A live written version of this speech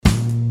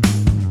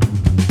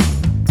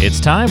It's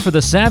time for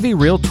the Savvy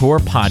Realtor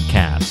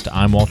Podcast.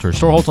 I'm Walter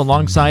Storholt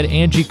alongside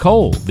Angie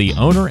Cole, the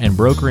owner and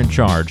broker in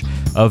charge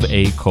of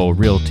A. Cole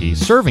Realty,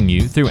 serving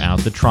you throughout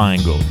the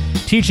Triangle,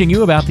 teaching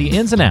you about the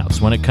ins and outs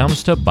when it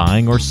comes to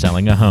buying or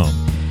selling a home.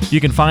 You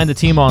can find the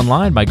team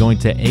online by going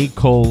to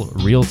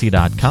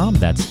acolerealty.com.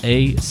 That's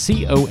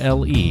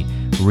A-C-O-L-E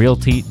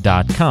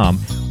realty.com,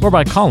 or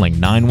by calling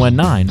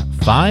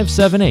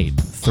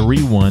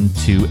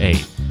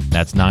 919-578-3128.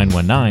 That's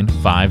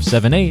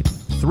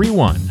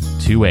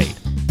 919-578-3128.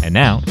 And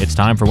now it's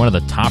time for one of the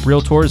top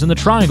realtors in the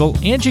Triangle,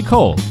 Angie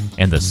Cole,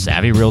 and the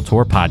Savvy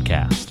Realtor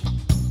Podcast.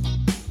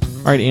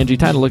 All right, Angie,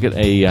 time to look at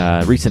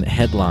a recent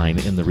headline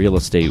in the real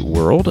estate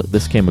world.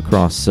 This came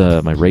across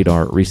my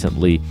radar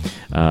recently.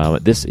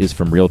 This is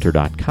from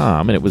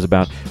Realtor.com, and it was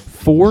about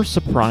 4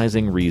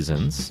 surprising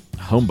reasons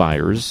home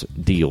buyers'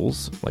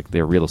 deals, like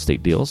their real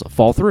estate deals,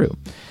 fall through.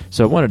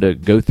 So I wanted to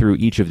go through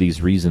each of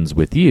these reasons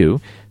with you,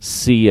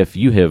 see if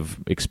you have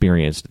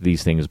experienced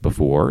these things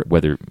before,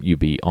 whether you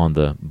be on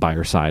the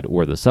buyer side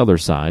or the seller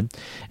side,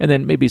 and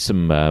then maybe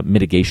some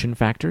mitigation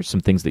factors,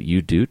 some things that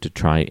you do to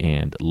try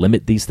and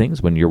limit these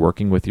things when you're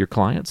working with your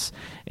clients,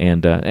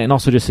 and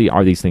also just see,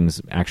 are these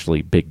things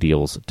actually big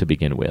deals to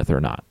begin with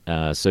or not?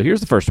 So here's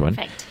the first one.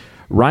 Perfect.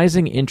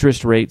 Rising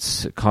interest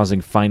rates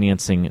causing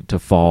financing to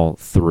fall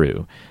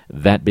through.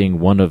 That being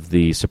one of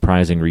the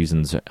surprising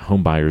reasons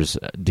home buyers'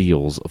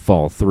 deals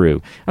fall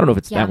through. I don't know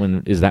if that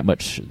one is that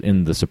much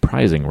in the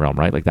surprising realm,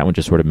 right? Like that one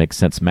just sort of makes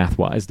sense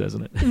math-wise,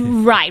 doesn't it?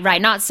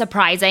 Right. Not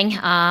surprising.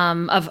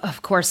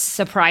 Of course,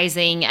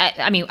 surprising.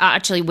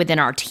 Actually, within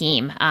our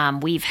team,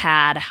 we've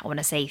had, I want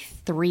to say,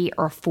 3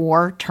 or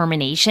 4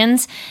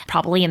 terminations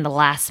probably in the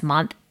last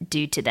month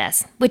due to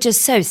this, which is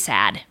so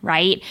sad,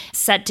 right?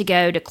 Set to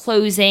go to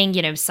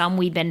closing. Some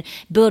we've been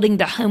building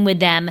the home with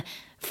them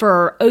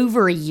for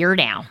over a year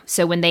now.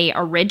 So when they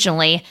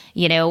originally,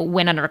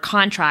 went under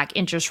contract,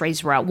 interest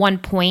rates were at one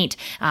point.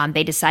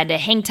 They decided to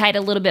hang tight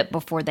a little bit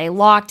before they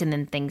locked, and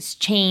then things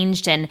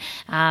changed. And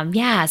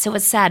so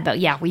it's sad. But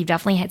yeah, we've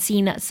definitely had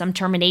seen some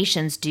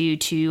terminations due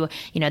to,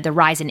 the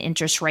rise in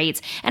interest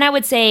rates. And I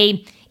would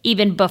say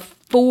even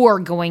before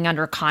going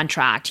under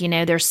contract,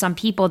 there's some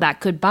people that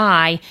could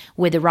buy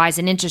with the rise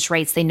in interest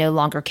rates, they no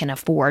longer can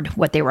afford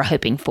what they were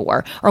hoping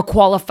for or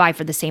qualify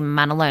for the same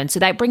amount of loan. So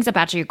that brings up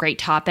actually a great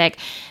topic.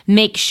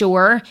 Make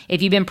sure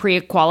if you've been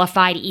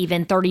pre-qualified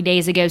even 30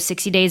 days ago,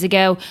 60 days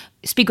ago,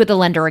 speak with the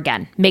lender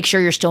again. Make sure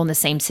you're still in the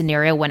same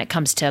scenario when it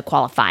comes to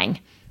qualifying.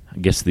 I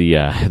guess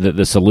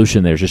the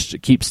solution there is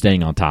just keep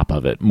staying on top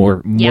of it.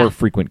 More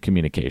frequent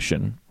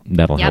communication.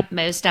 That'll help. Yep,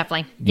 most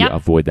definitely. Yep.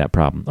 Avoid that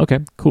problem. Okay,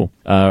 cool.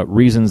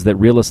 Reasons that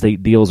real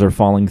estate deals are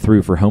falling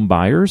through for home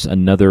buyers.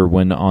 Another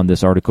one on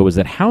this article is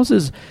that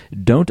houses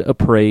don't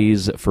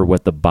appraise for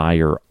what the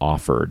buyer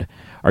offered.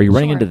 Are you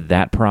running into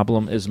that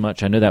problem as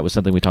much? I know that was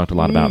something we talked a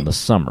lot about in the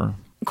summer.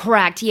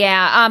 Correct.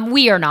 Yeah.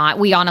 We are not.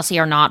 We honestly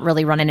are not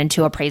really running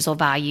into appraisal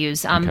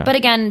values. But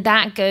again,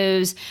 that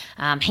goes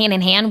hand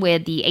in hand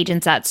with the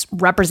agents that's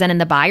representing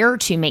the buyer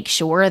to make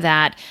sure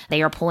that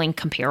they are pulling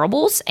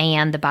comparables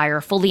and the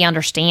buyer fully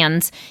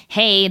understands,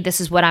 hey,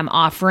 this is what I'm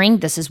offering.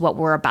 This is what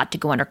we're about to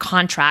go under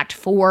contract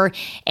for.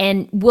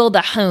 And will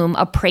the home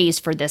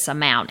appraise for this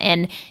amount?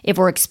 And if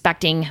we're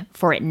expecting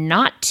for it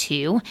not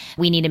to,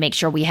 we need to make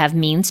sure we have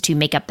means to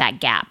make up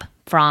that gap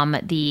from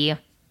the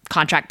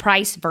contract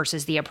price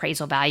versus the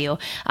appraisal value.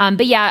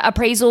 But yeah,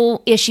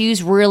 appraisal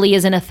issues really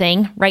isn't a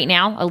thing right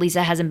now. At least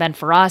it hasn't been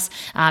for us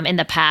in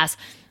the past.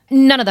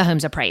 None of the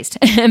homes appraised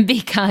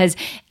because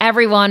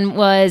everyone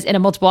was in a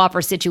multiple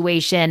offer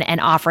situation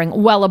and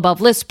offering well above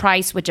list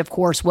price, which of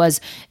course was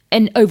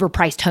an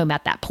overpriced home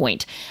at that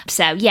point.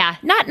 So yeah,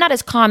 not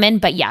as common,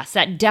 but yes,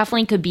 that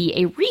definitely could be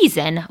a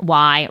reason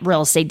why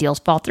real estate deals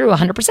fall through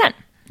 100%.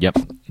 Yep,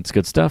 it's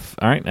good stuff.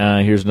 All right,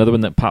 here's another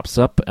one that pops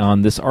up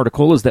on this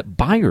article is that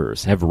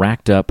buyers have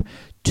racked up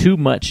too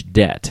much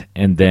debt,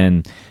 and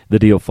then the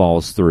deal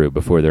falls through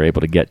before they're able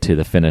to get to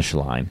the finish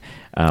line.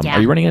 Are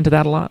you running into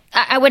that a lot?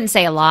 I wouldn't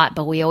say a lot,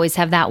 but we always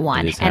have that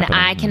one. And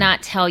I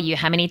cannot tell you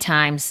how many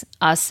times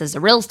us as the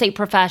real estate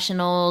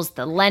professionals,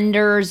 the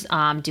lenders,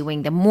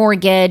 doing the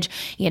mortgage,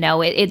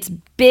 it's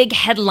big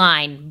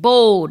headline,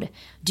 bold.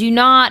 Do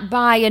not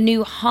buy a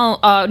new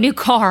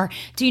car.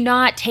 Do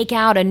not take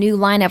out a new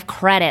line of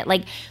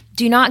credit.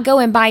 Do not go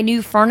and buy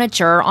new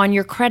furniture on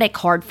your credit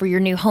card for your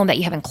new home that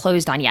you haven't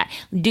closed on yet.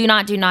 Do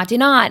not,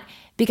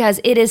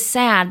 because it is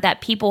sad that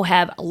people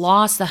have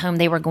lost the home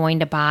they were going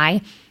to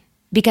buy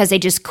because they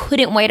just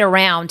couldn't wait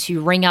around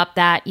to ring up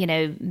that,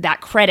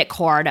 that credit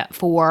card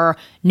for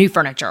new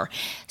furniture.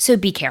 So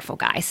be careful,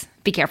 guys.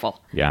 Be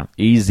careful. Yeah.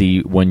 Easy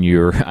when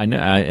I know,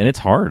 and it's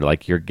hard.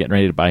 Like you're getting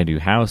ready to buy a new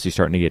house, you're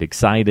starting to get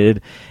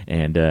excited,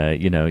 and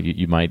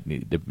you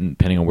might,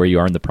 depending on where you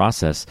are in the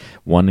process,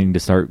 wanting to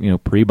start,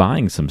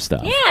 pre-buying some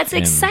stuff. Yeah, it's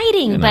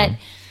exciting, but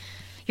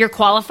you're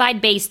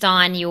qualified based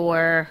on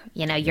your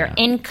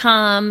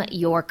income,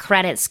 your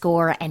credit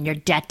score, and your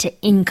debt to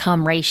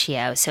income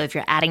ratio. So if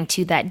you're adding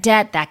to that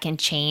debt, that can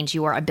change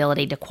your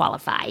ability to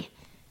qualify.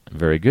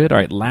 Very good. All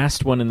right,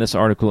 last one in this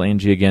article,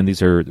 Angie. Again,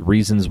 these are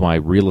reasons why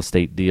real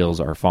estate deals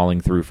are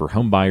falling through for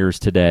home buyers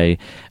today.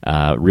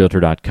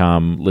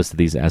 Realtor.com listed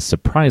these as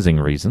surprising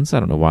reasons. I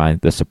don't know why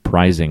the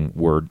surprising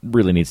word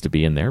really needs to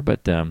be in there,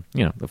 but the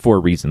 4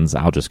 reasons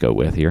I'll just go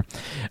with here.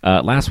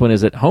 Last one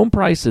is that home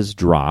prices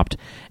dropped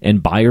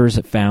and buyers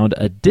found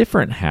a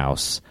different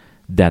house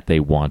that they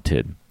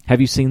wanted. Have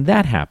you seen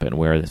that happen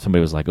where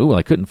somebody was like, oh, well,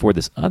 I couldn't afford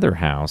this other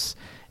house,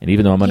 and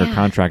even though I'm under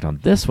contract on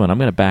this one, I'm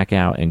going to back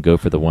out and go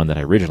for the one that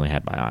I originally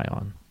had my eye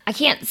on? I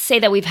can't say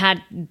that we've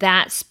had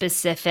that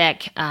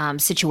specific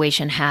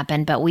situation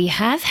happen, but we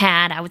have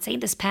had, I would say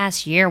this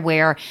past year,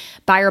 where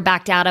buyer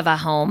backed out of a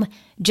home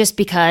just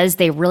because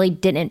they really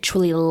didn't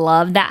truly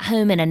love that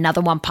home and another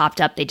one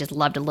popped up they just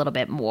loved a little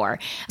bit more.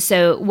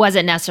 So it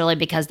wasn't necessarily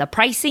because the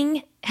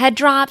pricing had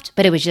dropped,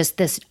 but it was just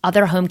this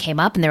other home came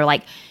up and they were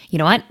like, you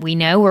know what, we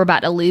know we're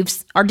about to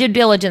lose our due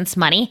diligence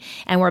money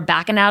and we're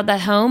backing out of the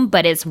home,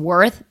 but it's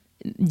worth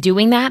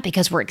doing that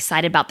because we're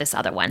excited about this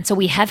other one. So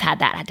we have had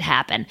that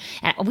happen.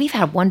 And we've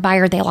had one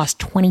buyer, they lost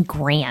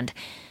 $20,000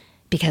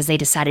 because they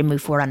decided to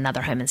move forward on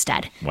another home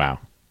instead. Wow.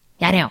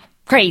 Yeah, I know.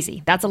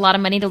 Crazy. That's a lot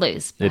of money to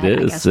lose. It is.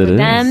 I guess for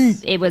them,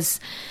 it was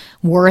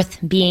worth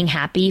being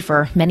happy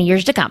for many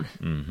years to come.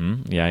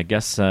 Mm-hmm. Yeah, I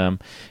guess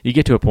you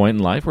get to a point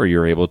in life where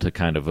you're able to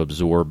kind of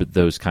absorb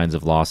those kinds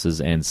of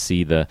losses and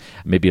see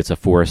maybe it's a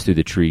forest through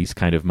the trees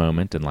kind of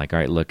moment. And like, all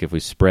right, look, if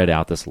we spread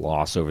out this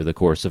loss over the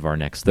course of our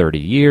next 30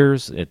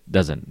 years, it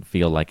doesn't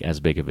feel like as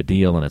big of a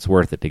deal and it's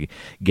worth it to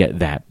get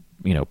that,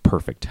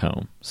 perfect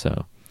home.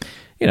 So,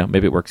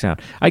 maybe it works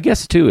out. I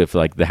guess, too, if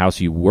like the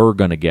house you were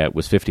going to get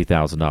was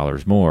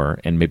 $50,000 more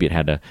and maybe it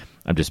had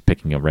I'm just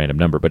picking a random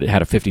number, but it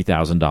had a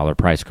 $50,000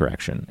 price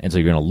correction. And so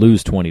you're going to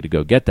lose 20 to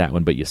go get that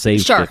one, but you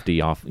saved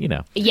 50 off,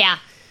 Yeah.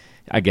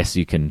 I guess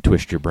you can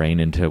twist your brain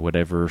into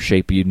whatever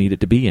shape you need it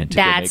to be in.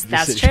 That's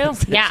true.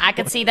 Yeah, I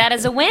could see that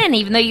as a win.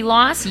 Even though you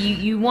lost,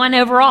 you won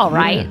overall,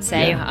 right?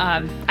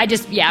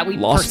 We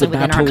lost personally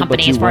within our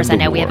company, as far as I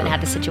know, we haven't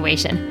had the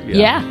situation.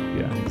 Yeah,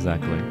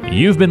 exactly.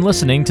 You've been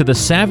listening to the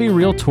Savvy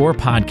Realtor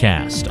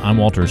Podcast. I'm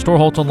Walter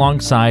Storholt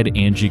alongside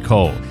Angie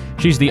Cole.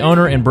 She's the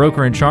owner and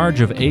broker in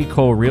charge of A.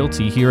 Cole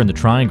Realty here in the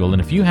Triangle.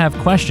 And if you have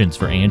questions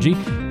for Angie,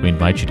 we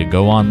invite you to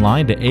go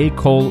online to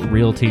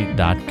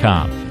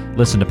acolerealty.com.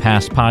 Listen to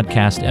past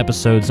podcast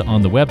episodes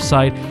on the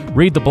website,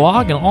 read the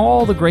blog, and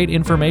all the great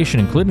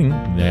information, including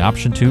the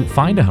option to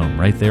find a home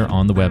right there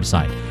on the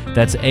website.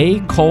 That's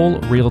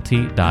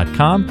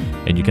acolerealty.com.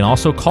 And you can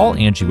also call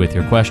Angie with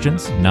your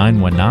questions,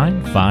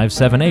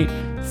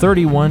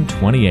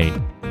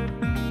 919-578-3128.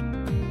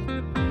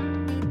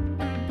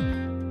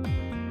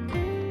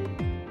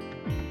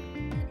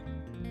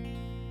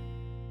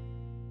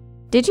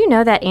 Did you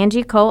know that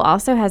Angie Cole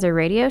also has a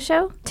radio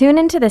show? Tune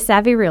into The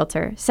Savvy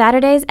Realtor,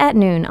 Saturdays at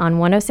noon on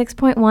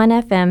 106.1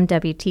 FM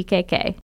WTKK.